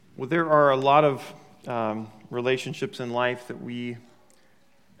Well, there are a lot of relationships in life that we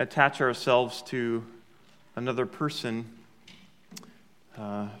attach ourselves to another person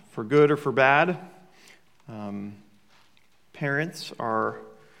for good or for bad. Parents are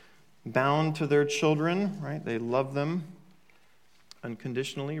bound to their children, right? They love them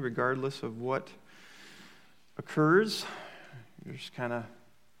unconditionally, regardless of what occurs. You're just kind of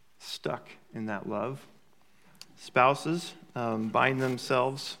stuck in that love. Spouses bind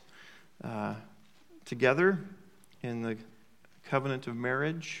themselves together in the covenant of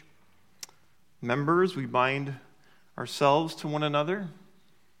marriage. Members, we bind ourselves to one another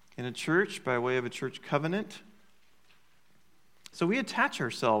in a church by way of a church covenant. So we attach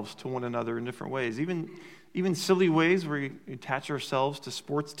ourselves to one another in different ways, even silly ways where we attach ourselves to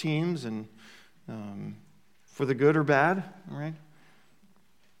sports teams and for the good or bad, right?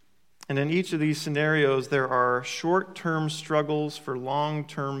 And in each of these scenarios, there are short-term struggles for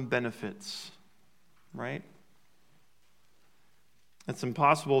long-term benefits, right? It's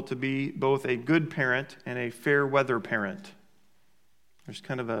impossible to be both a good parent and a fair-weather parent. There's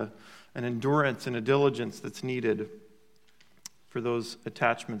kind of an endurance and a diligence that's needed for those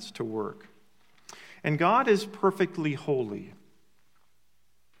attachments to work. And God is perfectly holy.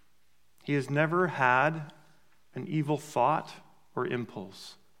 He has never had an evil thought or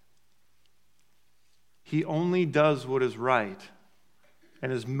impulse. He only does what is right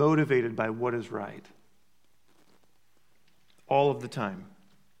and is motivated by what is right. All of the time.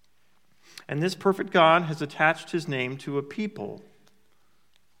 And this perfect God has attached his name to a people,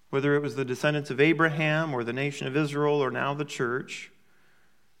 whether it was the descendants of Abraham or the nation of Israel or now the church.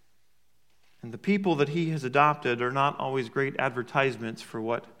 And the people that he has adopted are not always great advertisements for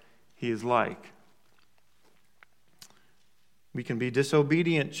what he is like. We can be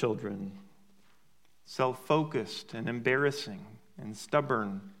disobedient children, self-focused and embarrassing and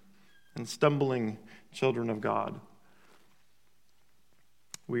stubborn and stumbling children of God.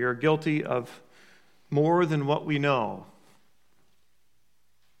 We are guilty of more than what we know.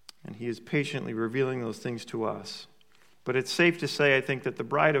 And he is patiently revealing those things to us. But it's safe to say, I think, that the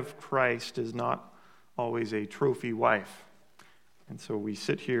bride of Christ is not always a trophy wife. And so we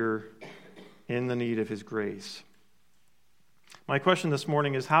sit here in the need of his grace. My question this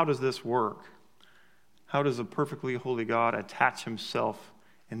morning is, how does this work? How does a perfectly holy God attach himself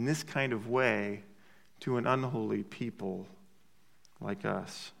in this kind of way to an unholy people like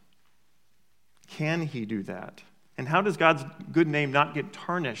us? Can he do that? And how does God's good name not get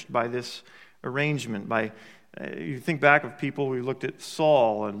tarnished by this arrangement? You think back of people, we looked at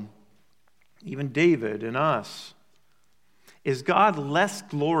Saul and even David and us. Is God less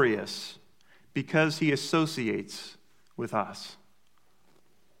glorious because he associates with us?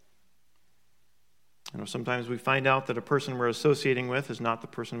 Sometimes we find out that a person we're associating with is not the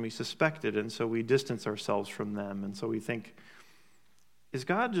person we suspected, and so we distance ourselves from them. And so we think, is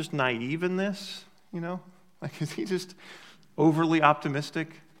God just naive in this? Is he just overly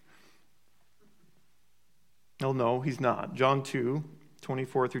optimistic? Oh, no, he's not. John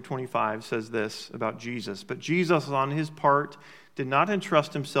 2:24-25 says this about Jesus. But Jesus, on his part, did not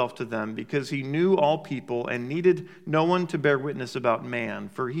entrust himself to them because he knew all people and needed no one to bear witness about man,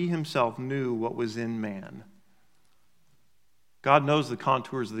 for he himself knew what was in man. God knows the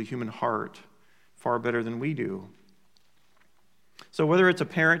contours of the human heart far better than we do. So whether it's a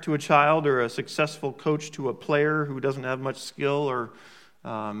parent to a child or a successful coach to a player who doesn't have much skill, or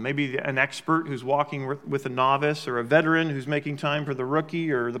maybe an expert who's walking with a novice, or a veteran who's making time for the rookie,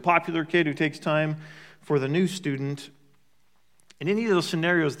 or the popular kid who takes time for the new student, in any of those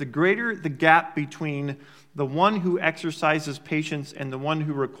scenarios, the greater the gap between the one who exercises patience and the one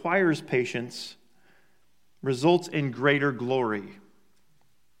who requires patience results in greater glory.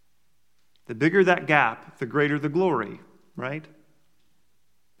 The bigger that gap, the greater the glory, right?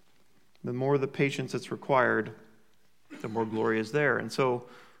 The more the patience that's required, the more glory is there. And so,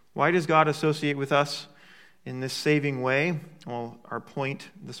 why does God associate with us in this saving way? Well, our point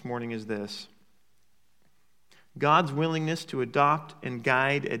this morning is this. God's willingness to adopt and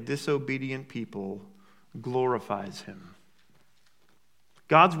guide a disobedient people glorifies him.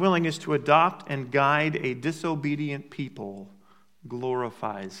 God's willingness to adopt and guide a disobedient people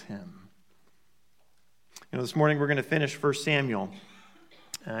glorifies him. This morning we're going to finish 1 Samuel.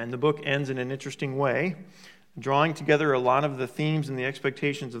 And the book ends in an interesting way, drawing together a lot of the themes and the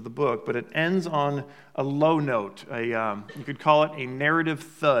expectations of the book, but it ends on a low note. You could call it a narrative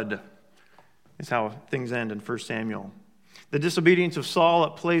thud, is how things end in 1 Samuel. The disobedience of Saul,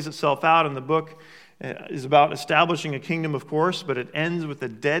 it plays itself out in the book, is about establishing a kingdom, of course, but it ends with a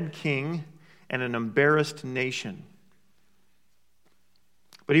dead king and an embarrassed nation.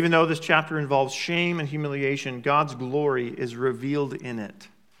 But even though this chapter involves shame and humiliation, God's glory is revealed in it.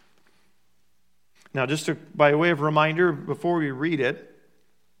 Now, by way of reminder, before we read it,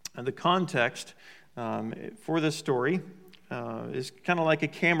 the context for this story is kind of like a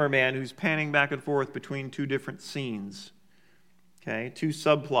cameraman who's panning back and forth between two different scenes. Okay, two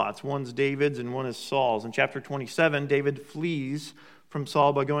subplots. One's David's and one is Saul's. In chapter 27, David flees from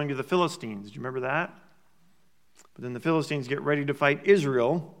Saul by going to the Philistines. Do you remember that? But then the Philistines get ready to fight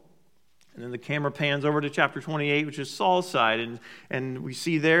Israel. And then the camera pans over to chapter 28, which is Saul's side. And we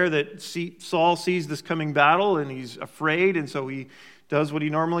see there that Saul sees this coming battle and he's afraid. And so he does what he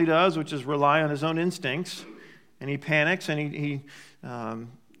normally does, which is rely on his own instincts. And he panics and he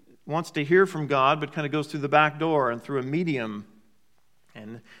wants to hear from God, but kind of goes through the back door and through a medium.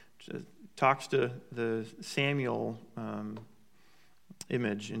 And talks to the Samuel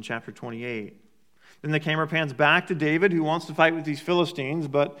image in chapter 28. Then the camera pans back to David, who wants to fight with these Philistines,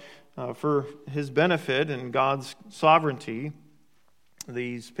 but for his benefit and God's sovereignty,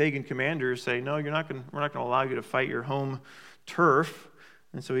 these pagan commanders say, no, we're not going to allow you to fight your home turf.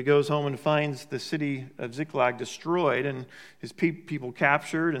 And so he goes home and finds the city of Ziklag destroyed and his people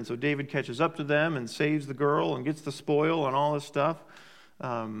captured. And so David catches up to them and saves the girl and gets the spoil and all this stuff.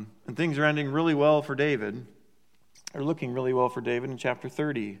 And things are ending really well for David, or looking really well for David in chapter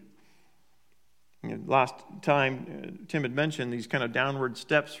 30. Last time, Tim had mentioned these kind of downward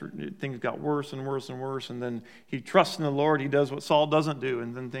steps. Things got worse and worse and worse, and then he trusts in the Lord. He does what Saul doesn't do,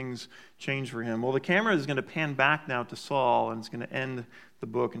 and then things change for him. Well, the camera is going to pan back now to Saul, and it's going to end the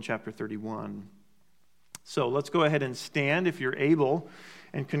book in chapter 31. So let's go ahead and stand, if you're able,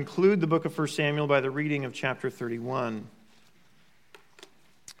 and conclude the book of 1 Samuel by the reading of chapter 31.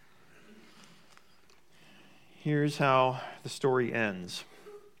 Here's how the story ends.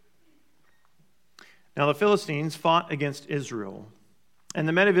 Now the Philistines fought against Israel, and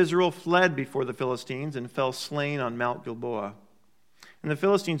the men of Israel fled before the Philistines and fell slain on Mount Gilboa. And the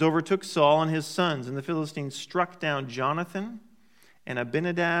Philistines overtook Saul and his sons, and the Philistines struck down Jonathan and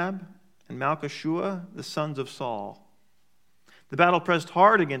Abinadab and Malchishua, the sons of Saul. The battle pressed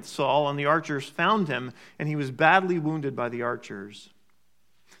hard against Saul, and the archers found him, and he was badly wounded by the archers.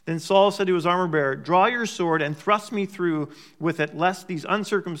 Then Saul said to his armor-bearer, "Draw your sword and thrust me through with it, lest these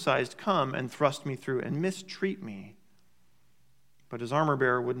uncircumcised come and thrust me through and mistreat me." But his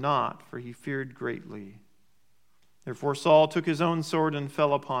armor-bearer would not, for he feared greatly. Therefore Saul took his own sword and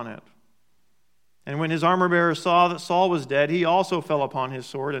fell upon it. And when his armor-bearer saw that Saul was dead, he also fell upon his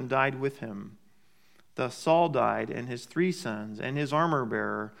sword and died with him. Thus Saul died, and his 3 sons, and his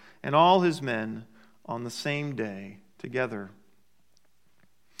armor-bearer, and all his men on the same day together.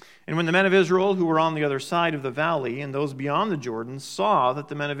 And when the men of Israel who were on the other side of the valley and those beyond the Jordan saw that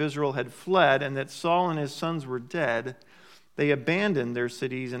the men of Israel had fled and that Saul and his sons were dead, they abandoned their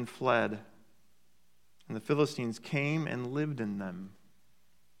cities and fled. And the Philistines came and lived in them.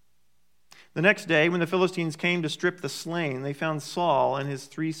 The next day, when the Philistines came to strip the slain, they found Saul and his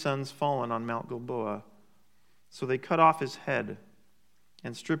 3 sons fallen on Mount Gilboa. So they cut off his head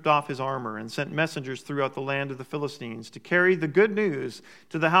and stripped off his armor, and sent messengers throughout the land of the Philistines to carry the good news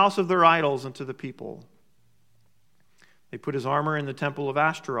to the house of their idols and to the people. They put his armor in the temple of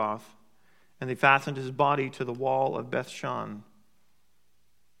Ashtaroth, and they fastened his body to the wall of Bethshan.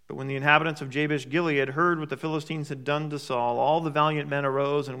 But when the inhabitants of Jabesh Gilead heard what the Philistines had done to Saul, all the valiant men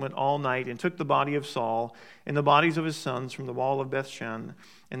arose and went all night and took the body of Saul and the bodies of his sons from the wall of Bethshan,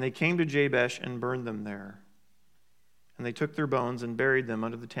 and they came to Jabesh and burned them there. And they took their bones and buried them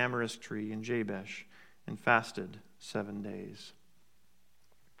under the tamarisk tree in Jabesh and fasted 7 days.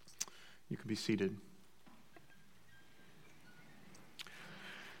 You can be seated.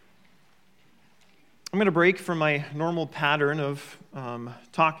 I'm going to break from my normal pattern of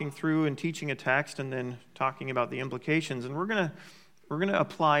talking through and teaching a text and then talking about the implications. And we're going to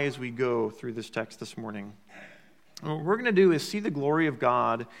apply as we go through this text this morning. And what we're going to do is see the glory of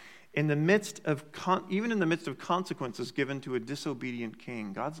God in the midst of, even in the midst of consequences given to a disobedient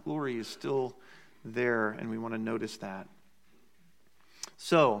king. God's glory is still there, and we want to notice that.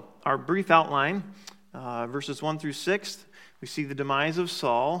 So, our brief outline, verses 1 through 6, we see the demise of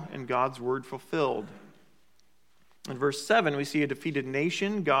Saul and God's word fulfilled. In verse 7, we see a defeated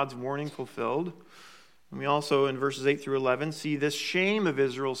nation, God's warning fulfilled. And we also, in verses 8 through 11, see this shame of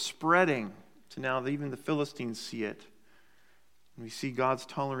Israel spreading to now even the Philistines see it. And we see God's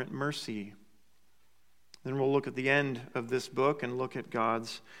tolerant mercy. Then we'll look at the end of this book and look at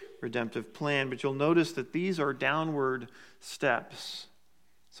God's redemptive plan. But you'll notice that these are downward steps,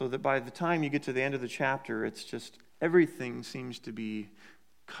 so that by the time you get to the end of the chapter, it's just everything seems to be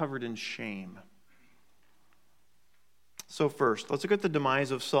covered in shame. So first, let's look at the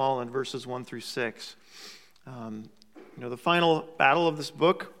demise of Saul in verses 1 through 6. The final battle of this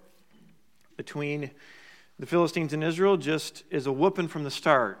book between the Philistines and Israel just is a whooping from the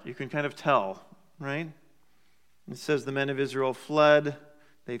start. You can kind of tell, right? It says the men of Israel fled,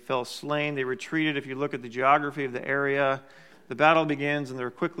 they fell slain, they retreated. If you look at the geography of the area, the battle begins and they're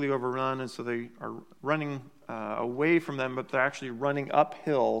quickly overrun, and so they are running away from them, but they're actually running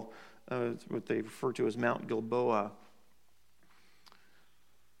uphill, what they refer to as Mount Gilboa.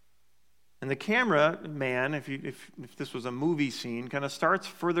 And the cameraman, if this was a movie scene, kind of starts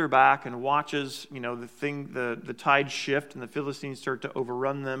further back and watches, the tide shift and the Philistines start to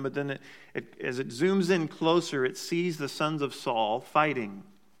overrun them. But then as it zooms in closer, it sees the sons of Saul fighting.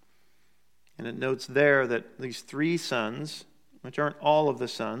 And it notes there that these 3 sons, which aren't all of the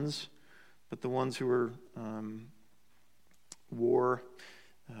sons, but the ones who were war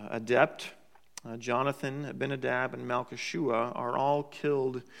adept, Jonathan, Abinadab, and Malchishua, are all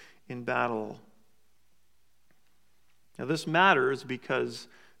killed in battle. Now this matters because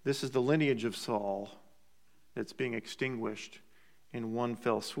this is the lineage of Saul that's being extinguished in one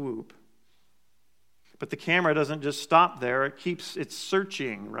fell swoop. But the camera doesn't just stop there. It's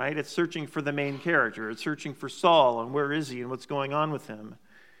searching, right? It's searching for the main character. It's searching for Saul and where is he and what's going on with him.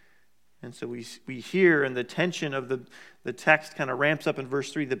 And so we hear, and the tension of the text kind of ramps up in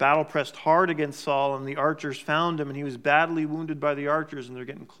verse 3. The battle pressed hard against Saul, and the archers found him, and he was badly wounded by the archers, and they're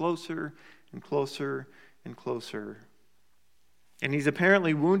getting closer and closer and closer. And he's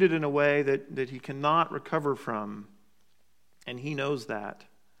apparently wounded in a way that he cannot recover from, and he knows that.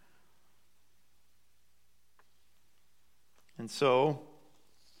 And so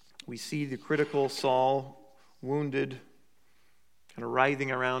we see the critical Saul wounded, kind of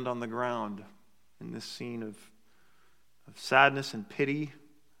writhing around on the ground in this scene of sadness and pity.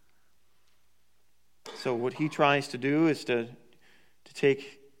 So what he tries to do is to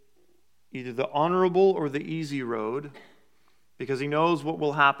take either the honorable or the easy road, because he knows what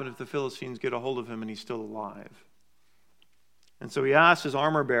will happen if the Philistines get a hold of him and he's still alive. And so he asks his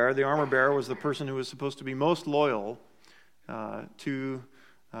armor bearer. The armor bearer was the person who was supposed to be most loyal to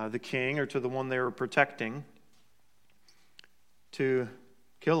the king or to the one they were protecting, to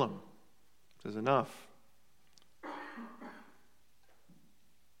kill him. He says, enough.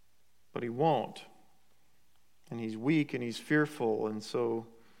 But he won't. And he's weak and he's fearful. And so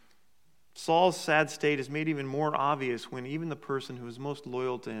Saul's sad state is made even more obvious when even the person who is most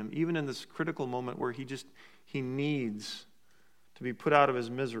loyal to him, even in this critical moment where he needs to be put out of his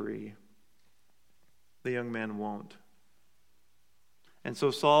misery, the young man won't. And so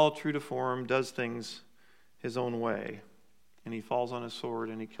Saul, true to form, does things his own way. And he falls on his sword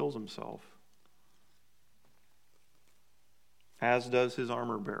and he kills himself. As does his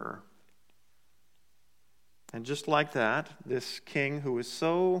armor bearer. And just like that, this king who is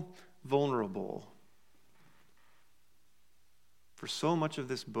so vulnerable for so much of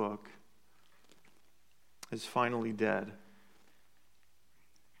this book is finally dead.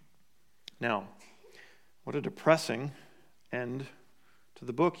 Now, what a depressing end to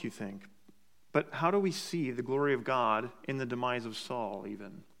the book, you think. But how do we see the glory of God in the demise of Saul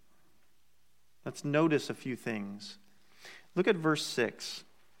even? Let's notice a few things. Look at verse 6.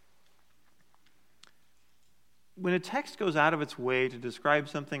 When a text goes out of its way to describe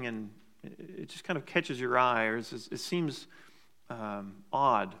something and it just kind of catches your eye, or it seems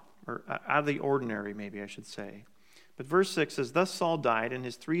odd, or out of the ordinary, maybe I should say. But verse 6 says, Thus Saul died, and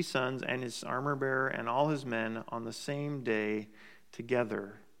his 3 sons, and his armor-bearer, and all his men on the same day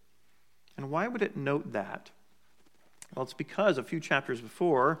together. And why would it note that? Well, it's because a few chapters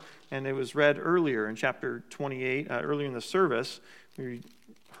before, and it was read earlier in chapter 28, earlier in the service, we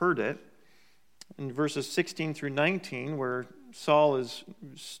heard it, in verses 16 through 19, where Saul is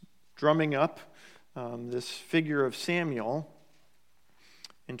drumming up this figure of Samuel.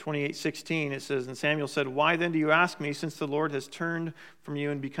 In 28:16, it says, And Samuel said, Why then do you ask me, since the Lord has turned from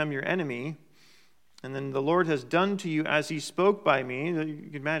you and become your enemy? And then the Lord has done to you as he spoke by me. You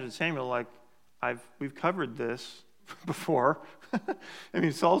can imagine Samuel like, we've covered this before. I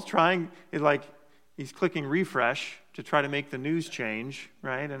mean, Saul's trying, he's clicking refresh to try to make the news change,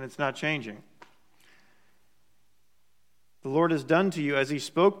 right? And it's not changing. The Lord has done to you as he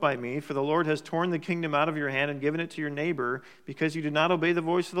spoke by me, for the Lord has torn the kingdom out of your hand and given it to your neighbor, because you did not obey the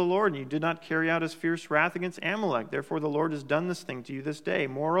voice of the Lord, and you did not carry out his fierce wrath against Amalek. Therefore the Lord has done this thing to you this day.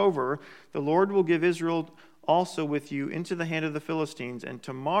 Moreover, the Lord will give Israel also with you into the hand of the Philistines, and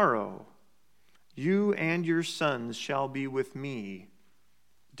tomorrow you and your sons shall be with me,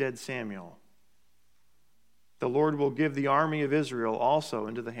 dead Samuel. The Lord will give the army of Israel also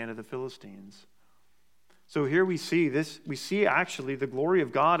into the hand of the Philistines. So here we see actually the glory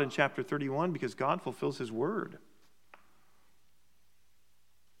of God in chapter 31 because God fulfills his word.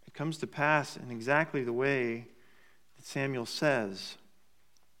 It comes to pass in exactly the way that Samuel says.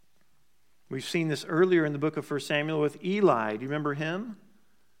 We've seen this earlier in the book of 1 Samuel with Eli. Do you remember him?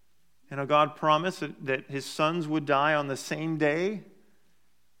 And how God promised that his sons would die on the same day.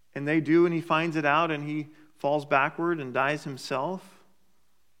 And they do, and he finds it out, and he falls backward and dies himself.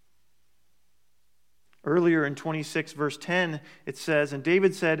 Earlier in 26 verse 10, it says, "And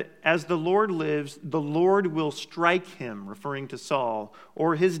David said, 'As the Lord lives, the Lord will strike him,'" referring to Saul,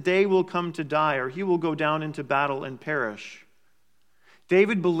 "'or his day will come to die, or he will go down into battle and perish.'"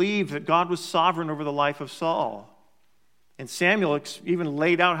 David believed that God was sovereign over the life of Saul. And Samuel even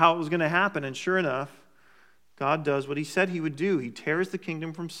laid out how it was going to happen. And sure enough, God does what he said he would do. He tears the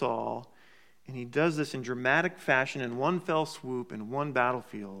kingdom from Saul, and he does this in dramatic fashion in one fell swoop in one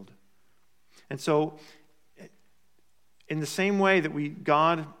battlefield. And so, in the same way that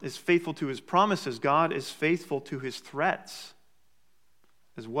God is faithful to his promises, God is faithful to his threats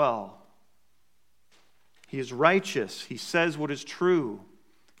as well. He is righteous. He says what is true.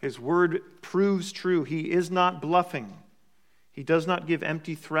 His word proves true. He is not bluffing. He does not give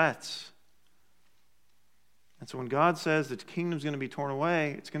empty threats. And so when God says that the kingdom's going to be torn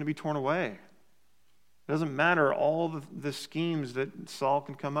away, it's going to be torn away. It doesn't matter all the schemes that Saul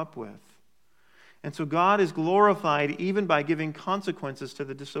can come up with. And so God is glorified even by giving consequences to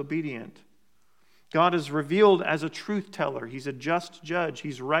the disobedient. God is revealed as a truth teller. He's a just judge.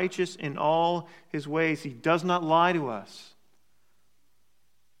 He's righteous in all his ways. He does not lie to us.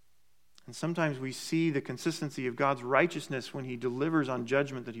 And sometimes we see the consistency of God's righteousness when he delivers on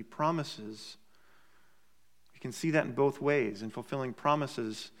judgment that he promises. We can see that in both ways, in fulfilling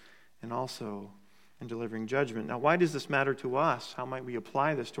promises and also in delivering judgment. Now, why does this matter to us? How might we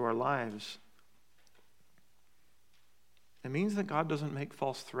apply this to our lives? It means that God doesn't make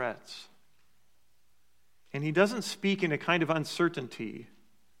false threats. And he doesn't speak in a kind of uncertainty.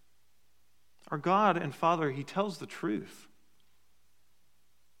 Our God and Father, he tells the truth.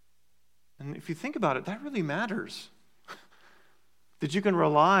 And if you think about it, that really matters. That you can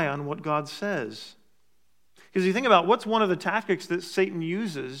rely on what God says. Because you think about what's one of the tactics that Satan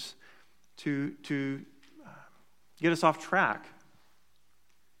uses to get us off track.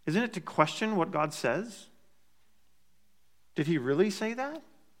 Isn't it to question what God says? Did he really say that?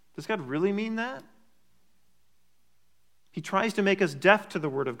 Does God really mean that? He tries to make us deaf to the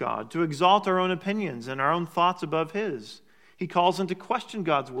word of God, to exalt our own opinions and our own thoughts above his. He calls into question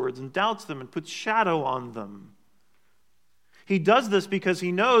God's words and doubts them and puts shadow on them. He does this because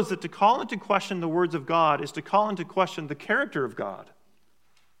he knows that to call into question the words of God is to call into question the character of God.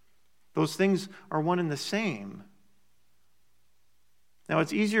 Those things are one and the same. Now,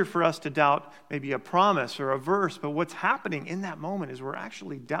 it's easier for us to doubt maybe a promise or a verse, but what's happening in that moment is we're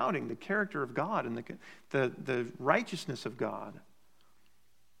actually doubting the character of God and the righteousness of God.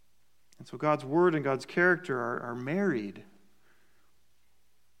 And so God's word and God's character are married.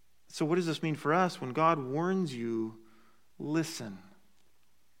 So what does this mean for us? When God warns you, listen.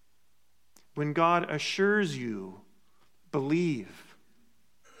 When God assures you, believe.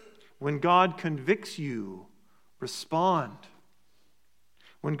 When God convicts you, respond.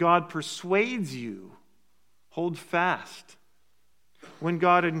 When God persuades you, hold fast. When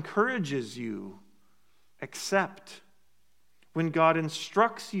God encourages you, accept. When God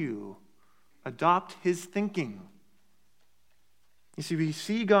instructs you, adopt his thinking. You see, we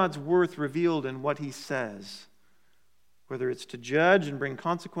see God's worth revealed in what he says, whether it's to judge and bring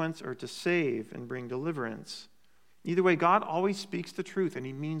consequence or to save and bring deliverance. Either way, God always speaks the truth and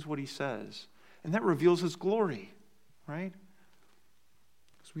he means what he says. And that reveals his glory, right?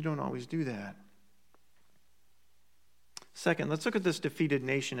 Because we don't always do that. Second, let's look at this defeated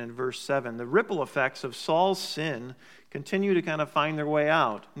nation in verse 7. The ripple effects of Saul's sin continue to kind of find their way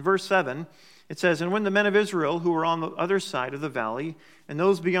out. In verse 7, it says, "And when the men of Israel who were on the other side of the valley and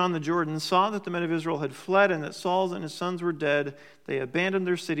those beyond the Jordan saw that the men of Israel had fled and that Saul and his sons were dead, they abandoned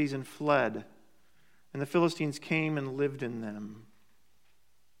their cities and fled. And the Philistines came and lived in them."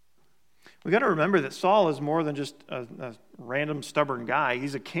 We've got to remember that Saul is more than just a random stubborn guy.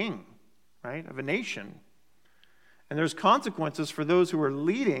 He's a king, right, of a nation. And there's consequences for those who are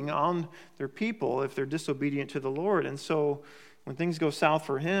leading on their people if they're disobedient to the Lord. And so when things go south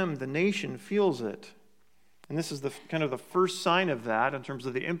for him, the nation feels it. And this is the kind of the first sign of that in terms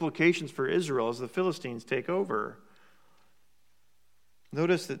of the implications for Israel as the Philistines take over.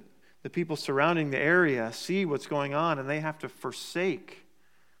 Notice that the people surrounding the area see what's going on and they have to forsake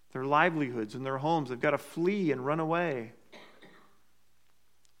their livelihoods and their homes. They've got to flee and run away.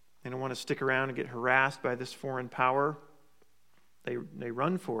 They don't want to stick around and get harassed by this foreign power. They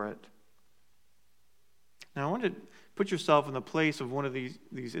run for it. Now, I want to put yourself in the place of one of these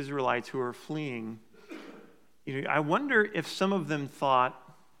Israelites who are fleeing. I wonder if some of them thought,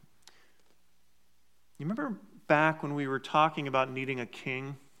 you remember back when we were talking about needing a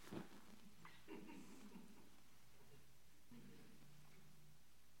king?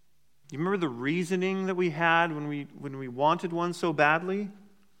 You remember the reasoning that we had when we wanted one so badly?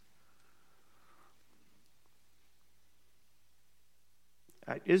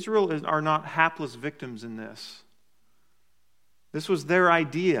 Israel are not hapless victims in this. This was their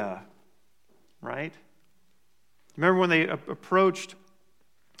idea, right? Remember when they approached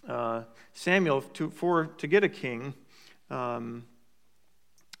Samuel to get a king,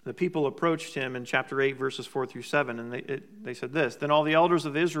 the people approached him in chapter 8, verses 4 through 7, and they said this, "Then all the elders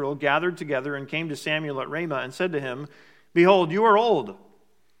of Israel gathered together and came to Samuel at Ramah and said to him, 'Behold, you are old,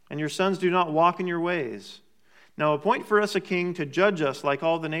 and your sons do not walk in your ways. Now appoint for us a king to judge us like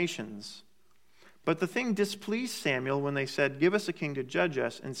all the nations.' But the thing displeased Samuel when they said, 'Give us a king to judge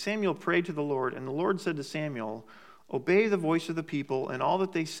us.' And Samuel prayed to the Lord, and the Lord said to Samuel, 'Obey the voice of the people and all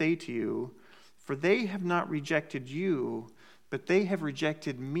that they say to you, for they have not rejected you, but they have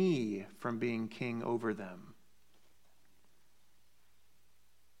rejected me from being king over them.'"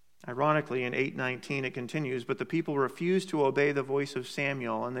 Ironically, in 8:19 it continues, "But the people refused to obey the voice of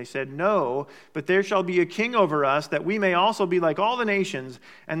Samuel, and they said, 'No, but there shall be a king over us, that we may also be like all the nations,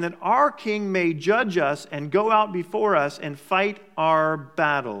 and that our king may judge us and go out before us and fight our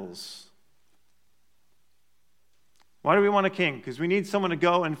battles.'" Why do we want a king? Because we need someone to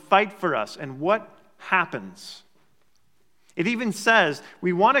go and fight for us. And what happens? It even says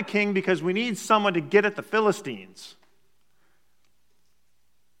we want a king because we need someone to get at the Philistines.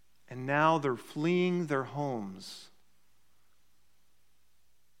 And now they're fleeing their homes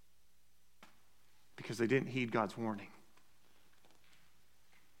because they didn't heed God's warning.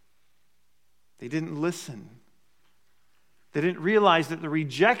 They didn't listen. They didn't realize that the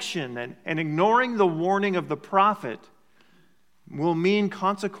rejection and ignoring the warning of the prophet will mean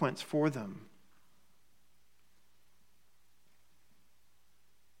consequence for them.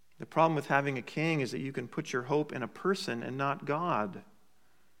 The problem with having a king is that you can put your hope in a person and not God.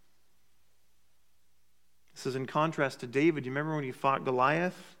 This is in contrast to David. You remember when he fought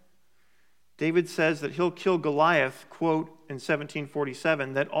Goliath? David says that he'll kill Goliath, quote, in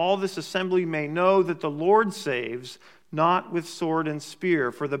 17:47, "that all this assembly may know that the Lord saves, not with sword and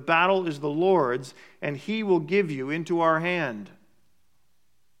spear, for the battle is the Lord's, and he will give you into our hand."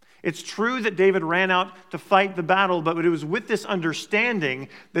 It's true that David ran out to fight the battle, but it was with this understanding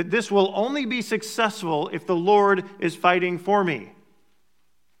that this will only be successful if the Lord is fighting for me.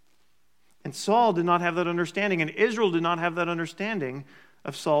 And Saul did not have that understanding, and Israel did not have that understanding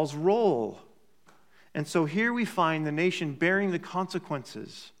of Saul's role. And so here we find the nation bearing the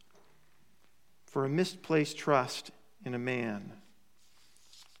consequences for a misplaced trust in a man.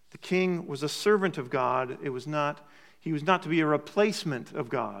 The king was a servant of God. He was not to be a replacement of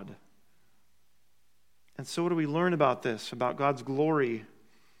God. And so what do we learn about this, about God's glory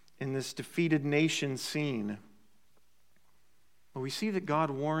in this defeated nation scene? Well, we see that God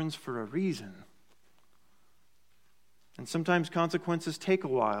warns for a reason. And sometimes consequences take a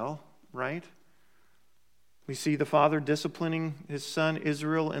while, right? We see the father disciplining his son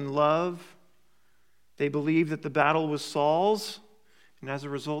Israel in love. They believed that the battle was Saul's, and as a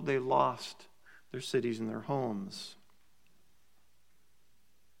result, they lost their cities and their homes.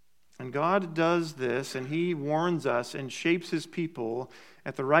 And God does this, and he warns us and shapes his people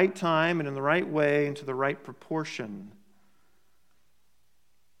at the right time and in the right way and to the right proportion.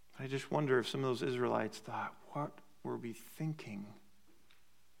 I just wonder if some of those Israelites thought, what were we thinking?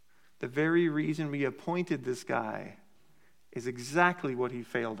 The very reason we appointed this guy is exactly what he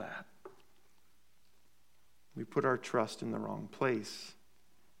failed at. We put our trust in the wrong place.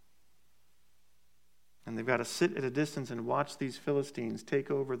 And they've got to sit at a distance and watch these Philistines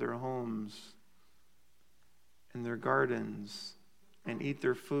take over their homes and their gardens and eat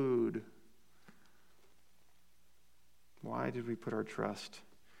their food. Why did we put our trust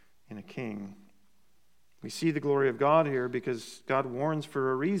in a king? We see the glory of God here because God warns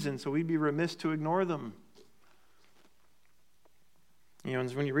for a reason, so we'd be remiss to ignore them.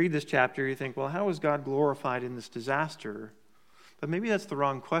 And when you read this chapter, you think, well, how is God glorified in this disaster? But maybe that's the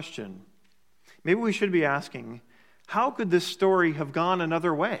wrong question. Maybe we should be asking, how could this story have gone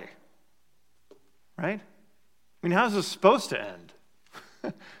another way? Right? I mean, how's this supposed to end?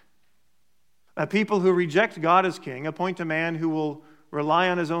 A people who reject God as king appoint a man who will rely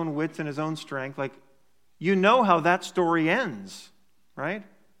on his own wits and his own strength. Like, you know how that story ends, right?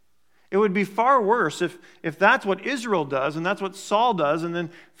 It would be far worse if that's what Israel does and that's what Saul does, and then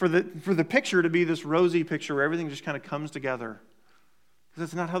for the picture to be this rosy picture where everything just kind of comes together. Because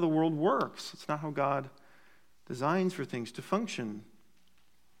that's not how the world works. It's not how God designs for things to function.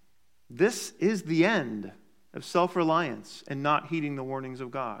 This is the end of self-reliance and not heeding the warnings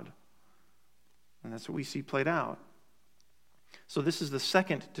of God. And that's what we see played out. So this is the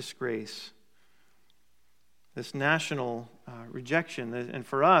second disgrace. This national rejection. And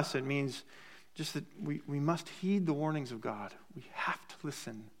for us, it means just that we must heed the warnings of God. We have to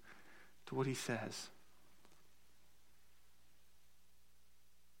listen to what he says.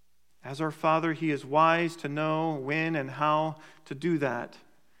 As our Father, he is wise to know when and how to do that.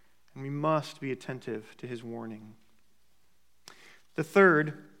 And we must be attentive to his warning. The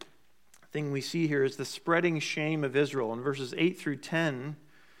third thing we see here is the spreading shame of Israel. In verses 8 through 10,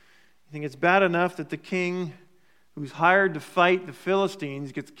 I think it's bad enough that the king who's hired to fight the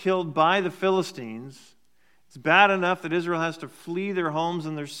Philistines gets killed by the Philistines. It's bad enough that Israel has to flee their homes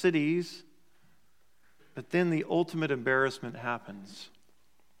and their cities. But then the ultimate embarrassment happens.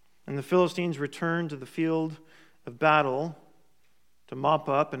 And the Philistines return to the field of battle to mop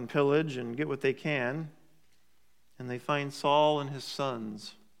up and pillage and get what they can. And they find Saul and his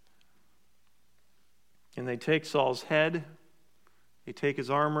sons. And they take Saul's head, they take his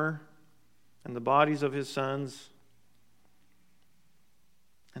armor, and the bodies of his sons.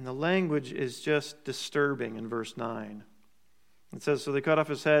 And the language is just disturbing in verse 9. It says, so they cut off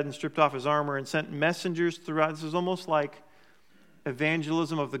his head and stripped off his armor and sent messengers throughout. This is almost like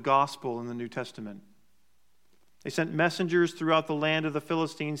evangelism of the gospel in the New Testament. They sent messengers throughout the land of the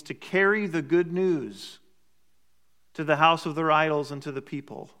Philistines to carry the good news to the house of their idols and to the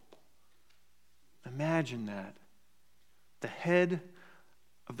people. Imagine that. The head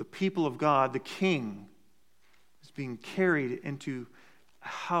of the people of God, the king, is being carried into a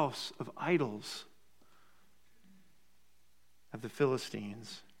house of idols of the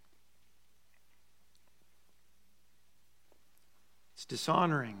Philistines. It's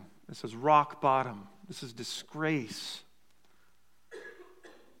dishonoring. This is rock bottom. This is disgrace.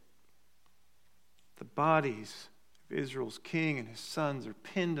 The bodies of Israel's king and his sons are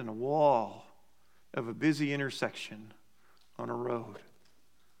pinned in a wall of a busy intersection on a road.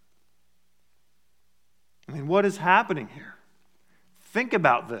 I mean, what is happening here? Think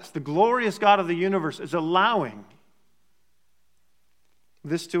about this. The glorious God of the universe is allowing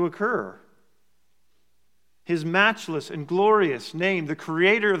this to occur. His matchless and glorious name, the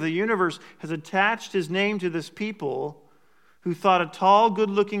creator of the universe, has attached his name to this people who thought a tall,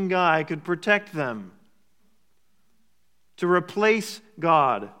 good-looking guy could protect them, to replace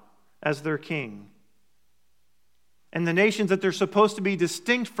God as their king. And the nations that they're supposed to be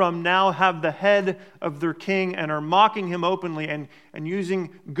distinct from now have the head of their king and are mocking him openly and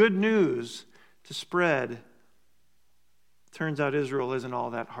using good news to spread. Turns out Israel isn't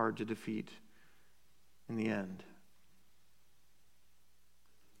all that hard to defeat in the end.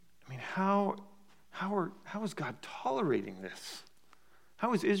 I mean, how is God tolerating this?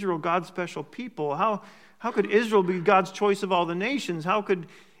 How is Israel God's special people? How could Israel be God's choice of all the nations? How could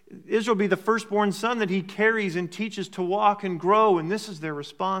Israel be the firstborn son that he carries and teaches to walk and grow? And this is their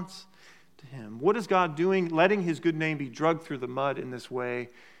response to him. What is God doing, letting his good name be dragged through the mud in this way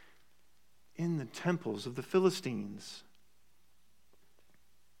in the temples of the Philistines?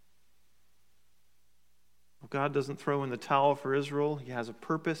 Well, God doesn't throw in the towel for Israel. He has a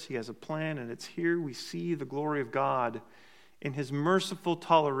purpose, he has a plan, and it's here we see the glory of God in his merciful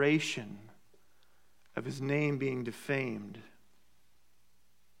toleration of his name being defamed.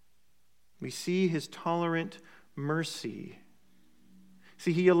 We see his tolerant mercy.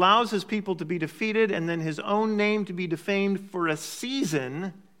 See, he allows his people to be defeated and then his own name to be defamed for a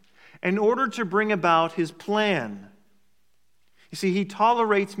season in order to bring about his plan. You see, he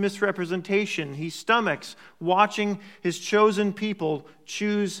tolerates misrepresentation. He stomachs watching his chosen people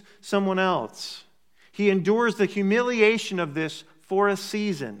choose someone else. He endures the humiliation of this for a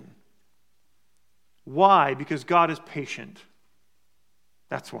season. Why? Because God is patient.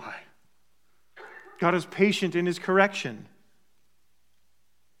 That's why. God is patient in his correction.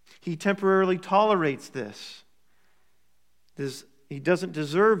 He temporarily tolerates this. He doesn't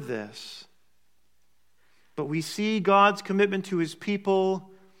deserve this. But we see God's commitment to his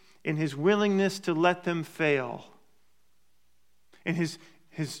people in his willingness to let them fail. In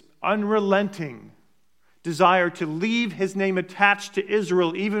his unrelenting desire to leave his name attached to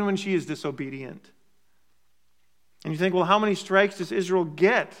Israel even when she is disobedient. And you think, well, how many strikes does Israel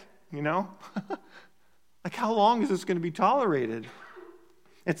get? You know? Like, how long is this going to be tolerated?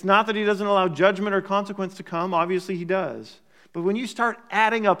 It's not that he doesn't allow judgment or consequence to come. Obviously, he does. But when you start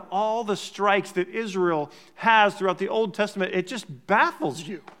adding up all the strikes that Israel has throughout the Old Testament, it just baffles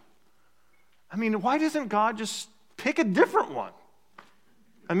you. I mean, why doesn't God just pick a different one?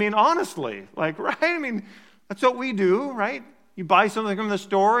 I mean, honestly, right? I mean, that's what we do, right? You buy something from the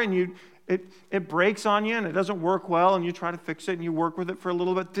store and it breaks on you and it doesn't work well and you try to fix it and you work with it for a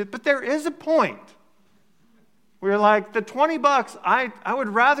little bit. But there is a point where you're like, the $20, I would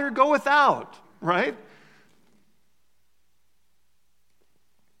rather go without, right?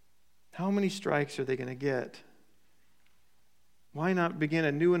 How many strikes are they going to get? Why not begin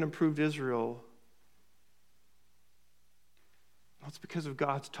a new and improved Israel? Well, it's because of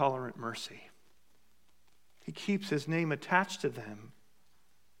God's tolerant mercy. He keeps his name attached to them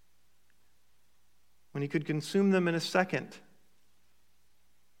when he could consume them in a second.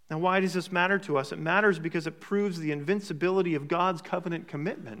 Now, why does this matter to us? It matters because it proves the invincibility of God's covenant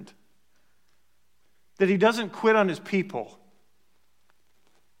commitment. That he doesn't quit on his people.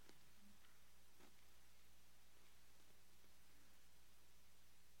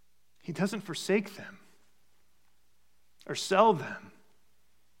 He doesn't forsake them or sell them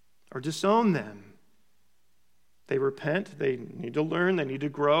or disown them. They repent, they need to learn, they need to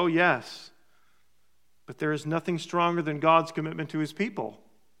grow, yes. But there is nothing stronger than God's commitment to his people.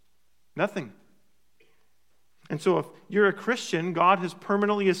 Nothing. And so if you're a Christian, God has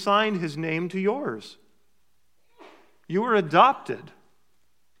permanently assigned his name to yours. You were adopted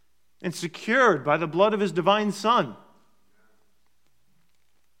and secured by the blood of his divine Son.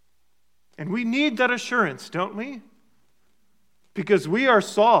 And we need that assurance, don't we? Because we are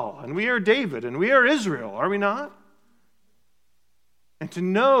Saul, and we are David, and we are Israel, are we not? And to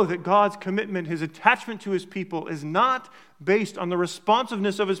know that God's commitment, his attachment to his people, is not based on the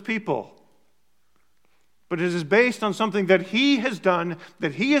responsiveness of his people, but it is based on something that he has done,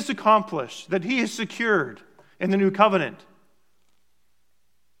 that he has accomplished, that he has secured in the new covenant,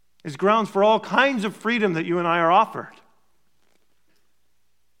 is grounds for all kinds of freedom that you and I are offered.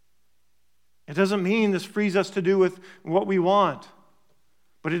 It doesn't mean this frees us to do with what we want,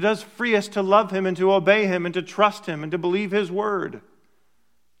 but it does free us to love him and to obey him and to trust him and to believe his word,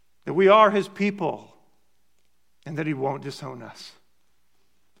 that we are his people and that he won't disown us.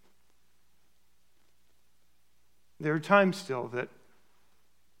 There are times still that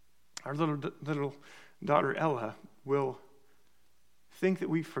our little daughter Ella will think that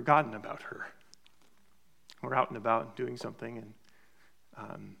we've forgotten about her. We're out and about doing something,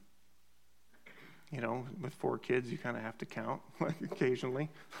 and with 4 kids, you kind of have to count occasionally.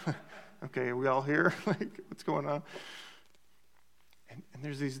 Okay, are we all here? What's going on? And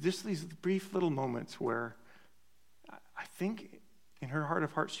there's these brief little moments where I think in her heart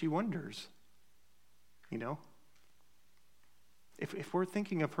of hearts she wonders, if we're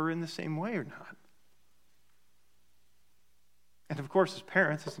thinking of her in the same way or not. And of course, as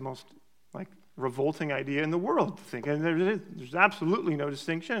parents, it's the most revolting idea in the world to think. And there's absolutely no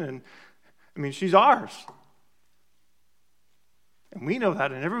distinction. And I mean, she's ours. And we know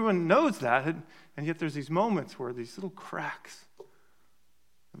that, and everyone knows that. And yet there's these moments where these little cracks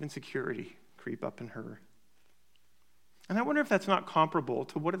of insecurity creep up in her. And I wonder if that's not comparable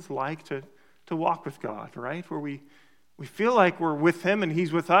to what it's like to walk with God, right? Where we feel like we're with him and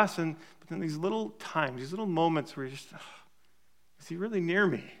he's with us, but then these little times, these little moments where you're just, is he really near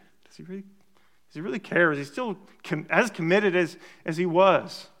me? Does he really care? Is he still as committed as he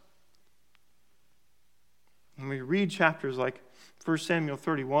was? When we read chapters like 1 Samuel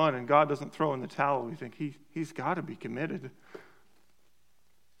 31 and God doesn't throw in the towel, we think he's got to be committed.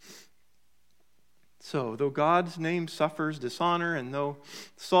 So, though God's name suffers dishonor, and though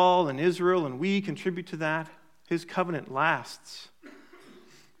Saul and Israel and we contribute to that, his covenant lasts. I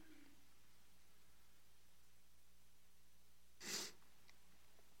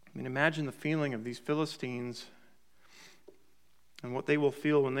mean, imagine the feeling of these Philistines and what they will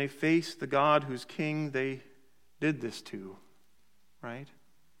feel when they face the God whose king they did this to, right?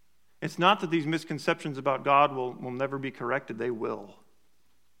 It's not that these misconceptions about God will never be corrected. They will.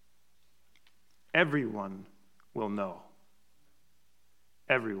 Everyone will know.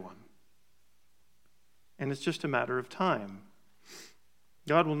 Everyone. And it's just a matter of time.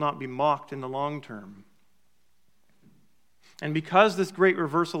 God will not be mocked in the long term. And because this great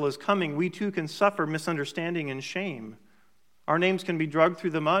reversal is coming, we too can suffer misunderstanding and shame. Our names can be dragged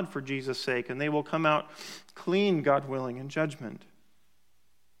through the mud for Jesus' sake, and they will come out clean, God willing, in judgment.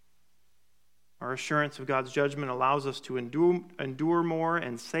 Our assurance of God's judgment allows us to endure more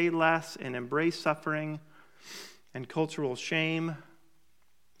and say less and embrace suffering and cultural shame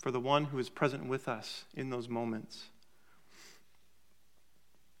for the one who is present with us in those moments.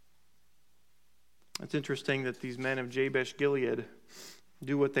 It's interesting that these men of Jabesh Gilead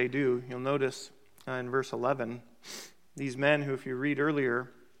do what they do. You'll notice in verse 11, these men who, if you read earlier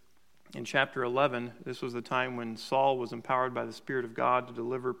in chapter 11, this was the time when Saul was empowered by the Spirit of God to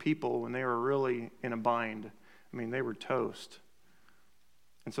deliver people when they were really in a bind. I mean, they were toast.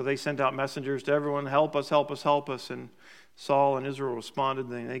 And so they sent out messengers to everyone, help us, help us, help us. And Saul and Israel responded.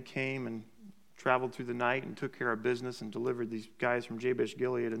 They came and traveled through the night and took care of business and delivered these guys from Jabesh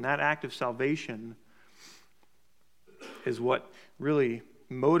Gilead. And that act of salvation is what really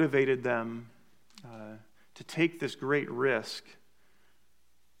motivated them to take this great risk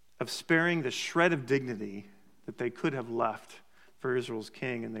of sparing the shred of dignity that they could have left for Israel's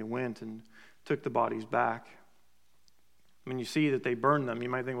king. And they went and took the bodies back. When you see that they burned them, you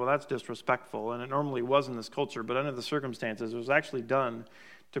might think, well, that's disrespectful. And it normally was in this culture, but under the circumstances, it was actually done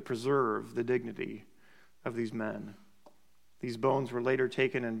to preserve the dignity of these men. These bones were later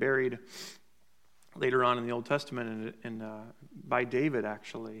taken and buried later on in the Old Testament by David,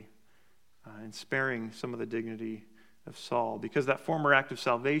 actually, in sparing some of the dignity of Saul, because that former act of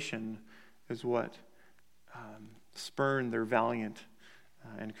salvation is what spurned their valiant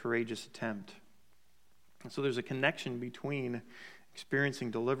and courageous attempt. And so there's a connection between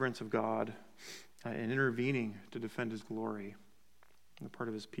experiencing deliverance of God and intervening to defend his glory on the part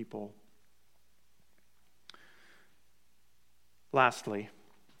of his people. Lastly,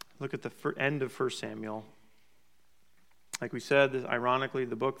 look at the end of 1 Samuel. Like we said, ironically,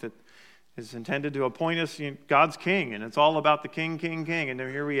 the book that is intended to appoint us God's king, and it's all about the king, king, king. And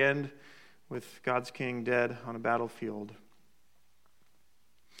here we end with God's king dead on a battlefield.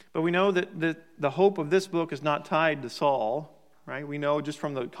 But we know that the hope of this book is not tied to Saul, right? We know just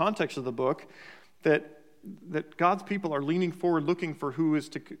from the context of the book that God's people are leaning forward, looking for who is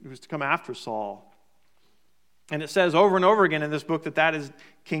to come after Saul. And it says over and over again in this book that is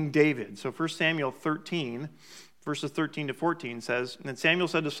King David. So 1 Samuel 13, verses 13 to 14 says, "And Samuel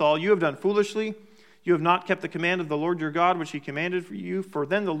said to Saul, 'You have done foolishly. You have not kept the command of the Lord your God, which he commanded for you, for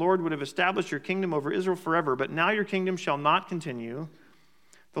then the Lord would have established your kingdom over Israel forever. But now your kingdom shall not continue.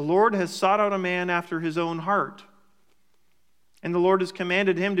 The Lord has sought out a man after his own heart, and the Lord has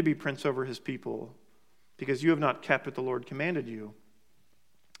commanded him to be prince over his people, because you have not kept what the Lord commanded you.'"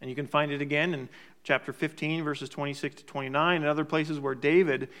 And you can find it again in chapter 15, verses 26 to 29, and other places where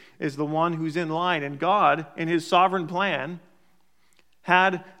David is the one who's in line, and God, in his sovereign plan,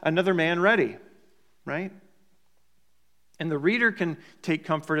 had another man ready, right? And the reader can take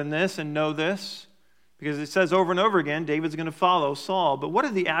comfort in this and know this, because it says over and over again, David's going to follow Saul. But what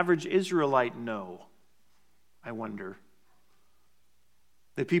did the average Israelite know? I wonder.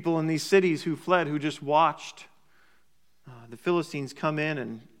 The people in these cities who fled, who just watched the Philistines come in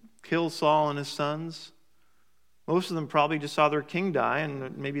and kill Saul and his sons. Most of them probably just saw their king die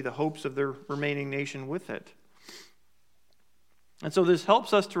and maybe the hopes of their remaining nation with it. And so this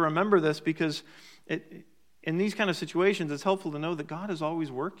helps us to remember this, because in these kind of situations, it's helpful to know that God is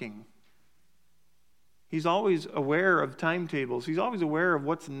always working. He's always aware of timetables. He's always aware of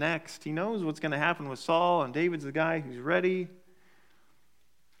what's next. He knows what's going to happen with Saul, and David's the guy who's ready.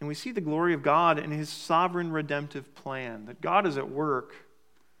 And we see the glory of God in his sovereign redemptive plan, that God is at work,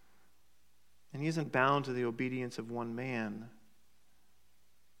 and he isn't bound to the obedience of one man.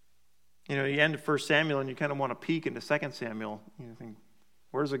 You end of 1 Samuel, and you kind of want to peek into 2 Samuel. You think,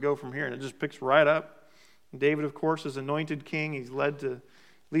 where does it go from here? And it just picks right up. And David, of course, is anointed king. He's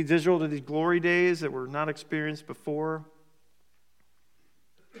leads Israel to these glory days that were not experienced before.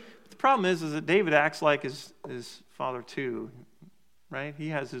 But the problem is that David acts like his father too, right? He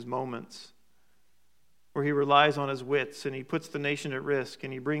has his moments where he relies on his wits, and he puts the nation at risk,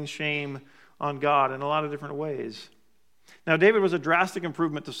 and he brings shame on God in a lot of different ways. Now, David was a drastic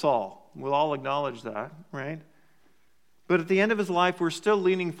improvement to Saul. We'll all acknowledge that, right? But at the end of his life, we're still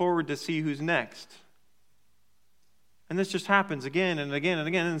leaning forward to see who's next. And this just happens again and again and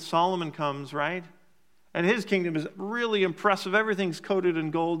again. And Solomon comes, right? And his kingdom is really impressive. Everything's coated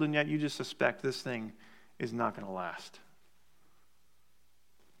in gold, and yet you just suspect this thing is not going to last.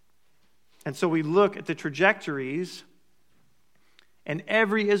 And so we look at the trajectories, and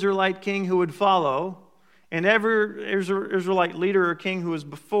every Israelite king who would follow, and every Israelite leader or king who was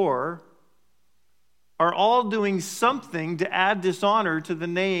before, are all doing something to add dishonor to the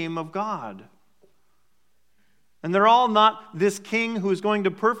name of God. And they're all not this king who is going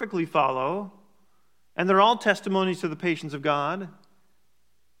to perfectly follow. And they're all testimonies to the patience of God.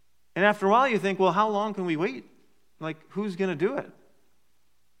 And after a while you think, well, how long can we wait? Like, who's going to do it?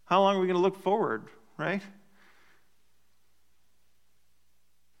 How long are we going to look forward, right?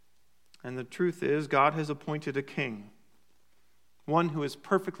 And the truth is, God has appointed a king. one who has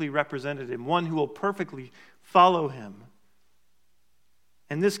perfectly represented him, one who will perfectly follow him.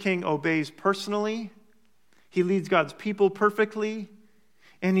 And this king obeys personally, he leads God's people perfectly,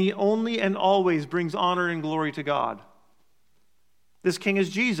 and he only and always brings honor and glory to God. This king is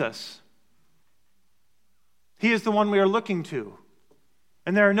Jesus. He is the one we are looking to.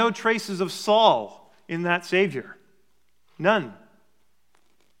 And there are no traces of Saul in that Savior. None.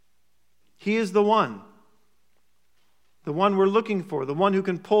 He is the one we're looking for, the one who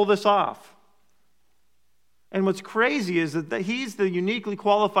can pull this off. And what's crazy is that he's the uniquely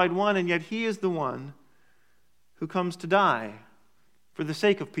qualified one, and yet he is the one who comes to die for the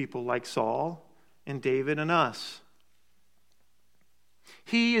sake of people like Saul and David and us.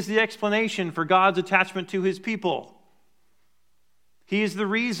 He is the explanation for God's attachment to his people. He is the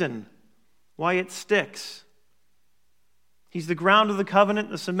reason why it sticks. He's the ground of the covenant,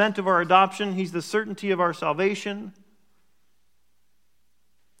 the cement of our adoption. He's the certainty of our salvation.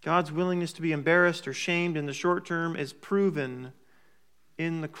 God's willingness to be embarrassed or shamed in the short term is proven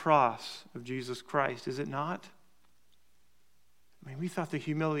in the cross of Jesus Christ, is it not? I mean, we thought the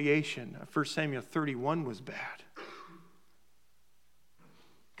humiliation of 1 Samuel 31 was bad.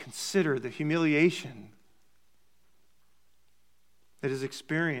 Consider the humiliation that is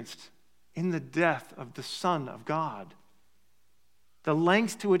experienced in the death of the Son of God. The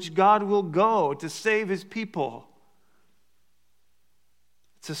lengths to which God will go to save his people.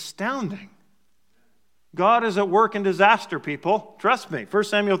 It's astounding. God is at work in disaster, people. Trust me. 1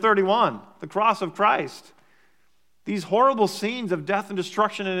 Samuel 31, the cross of Christ. These horrible scenes of death and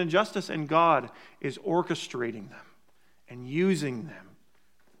destruction and injustice, and God is orchestrating them and using them.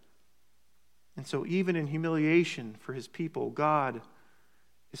 And so even in humiliation for his people, God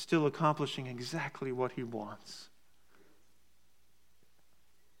is still accomplishing exactly what he wants.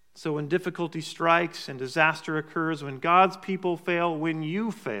 So when difficulty strikes and disaster occurs, when God's people fail, when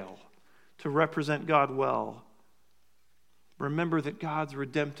you fail to represent God well, remember that God's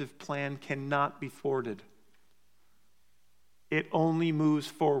redemptive plan cannot be thwarted. It only moves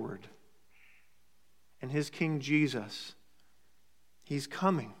forward. And his King Jesus, he's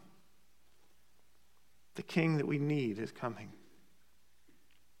coming. The King that we need is coming.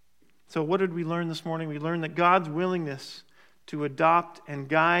 So what did we learn this morning? We learned that God's willingness to adopt and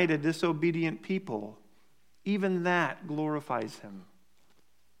guide a disobedient people, even that glorifies him.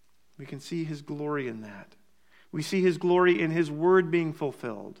 We can see his glory in that. We see his glory in his word being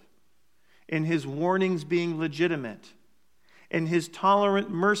fulfilled, in his warnings being legitimate, in his tolerant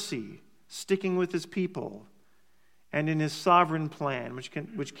mercy sticking with his people, and in his sovereign plan,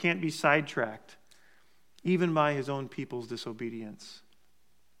 which can't be sidetracked, even by his own people's disobedience.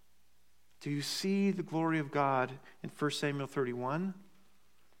 Do you see the glory of God in 1 Samuel 31?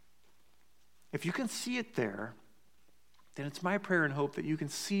 If you can see it there, then it's my prayer and hope that you can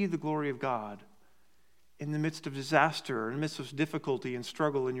see the glory of God in the midst of disaster, in the midst of difficulty and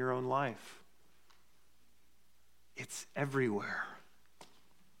struggle in your own life. It's everywhere.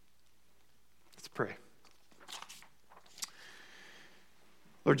 Let's pray.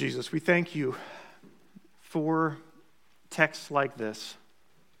 Lord Jesus, we thank you for texts like this,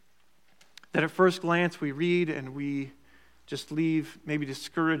 that at first glance we read and we just leave maybe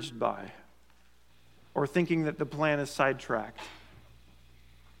discouraged by, or thinking that the plan is sidetracked.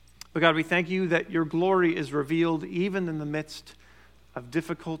 But God, we thank you that your glory is revealed even in the midst of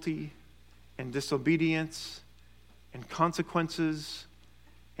difficulty and disobedience and consequences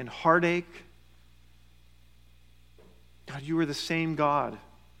and heartache. God, you are the same God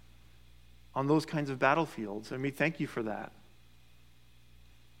on those kinds of battlefields, and we thank you for that.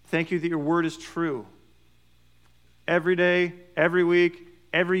 Thank you that your word is true. Every day, every week,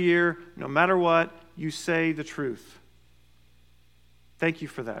 every year, no matter what, you say the truth. Thank you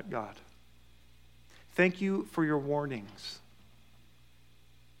for that, God. Thank you for your warnings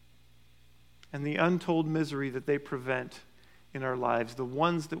and the untold misery that they prevent in our lives, the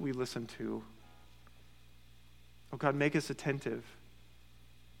ones that we listen to. Oh God, make us attentive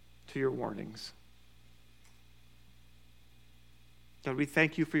to your warnings. God, we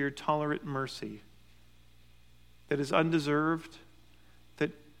thank you for your tolerant mercy that is undeserved,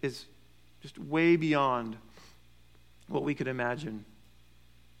 that is just way beyond what we could imagine.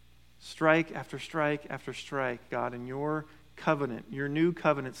 Strike after strike after strike, God, and your covenant, your new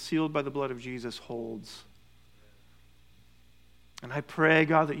covenant sealed by the blood of Jesus holds. And I pray,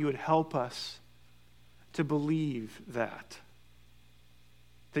 God, that you would help us to believe that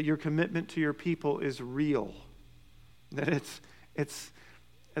your commitment to your people is real, that it's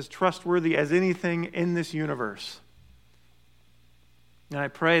as trustworthy as anything in this universe. And I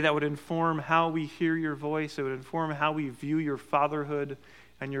pray that would inform how we hear your voice. It would inform how we view your fatherhood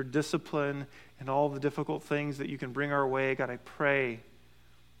and your discipline and all the difficult things that you can bring our way. God, I pray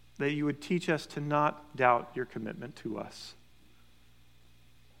that you would teach us to not doubt your commitment to us.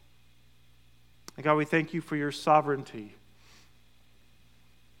 And God, we thank you for your sovereignty,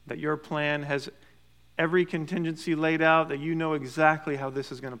 that your plan has every contingency laid out, that you know exactly how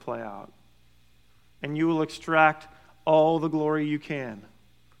this is going to play out. And you will extract all the glory you can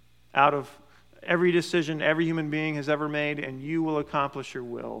out of every decision every human being has ever made, and you will accomplish your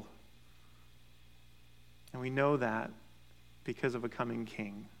will. And we know that because of a coming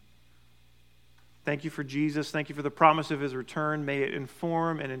King. Thank you for Jesus. Thank you for the promise of his return. May it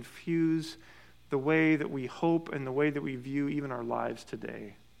inform and infuse the way that we hope and the way that we view even our lives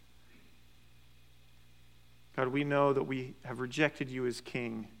today. God, we know that we have rejected you as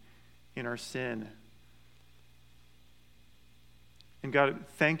King in our sin. And God,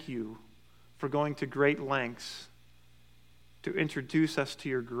 thank you for going to great lengths to introduce us to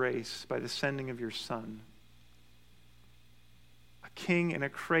your grace by the sending of your Son. A king in a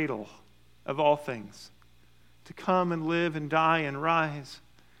cradle of all things, to come and live and die and rise.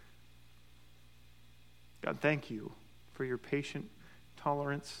 God, thank you for your patient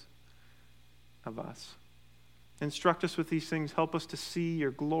tolerance of us. Instruct us with these things. Help us to see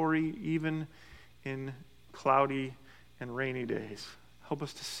your glory even in cloudy and rainy days. Help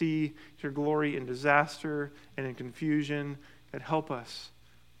us to see your glory in disaster and in confusion. God, help us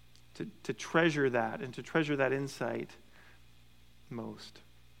to treasure that and to treasure that insight most.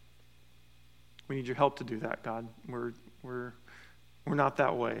 We need your help to do that, God. We're not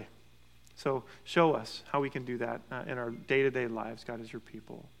that way. So show us how we can do that in our day-to-day lives, God, as your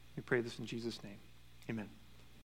people. We pray this in Jesus' name. Amen.